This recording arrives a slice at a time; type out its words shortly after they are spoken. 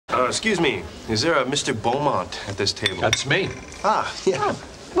Excuse me. Is there a Mr. Beaumont at this table? That's me. Ah, yeah. Oh,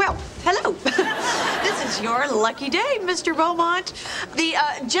 well, hello. This is your lucky day, Mr. Beaumont. The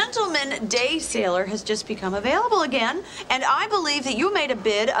gentleman day sailor has just become available again, and I believe that you made a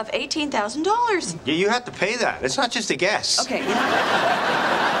bid of $18,000. Yeah, you have to pay that. It's not just a guess. Okay.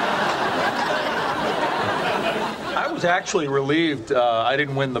 I was actually relieved I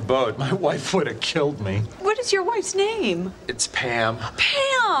didn't win the boat. My wife would have killed me. What is your wife's name? It's Pam.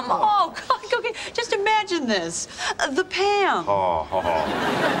 Pam! Oh, God, okay. Just imagine this. The Pam. Oh.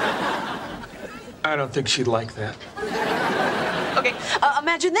 I don't think she'd like that. Okay,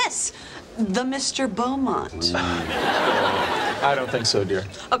 imagine this. The Mr. Beaumont. I don't think so, dear.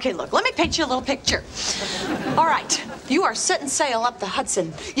 Okay, look, let me paint you a little picture. All right, you are setting sail up the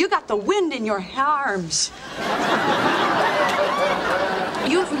Hudson. You got the wind in your arms.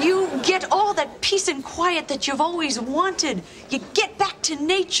 You get all that peace and quiet that you've always wanted. You get back to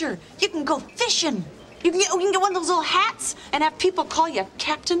nature. You can go fishing. You can get one of those little hats and have people call you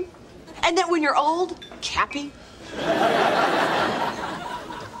Captain. And then when you're old, Cappy.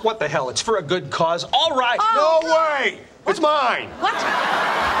 What the hell? It's for a good cause. All right. No way! It's mine! What?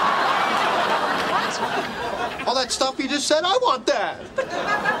 What? All that stuff you just said, I want that. But,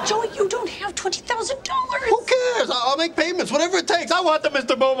 Joey, you don't have $20,000. Who cares? I'll make payments, whatever it takes. I want the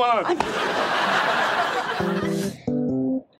Mr. Beaumont.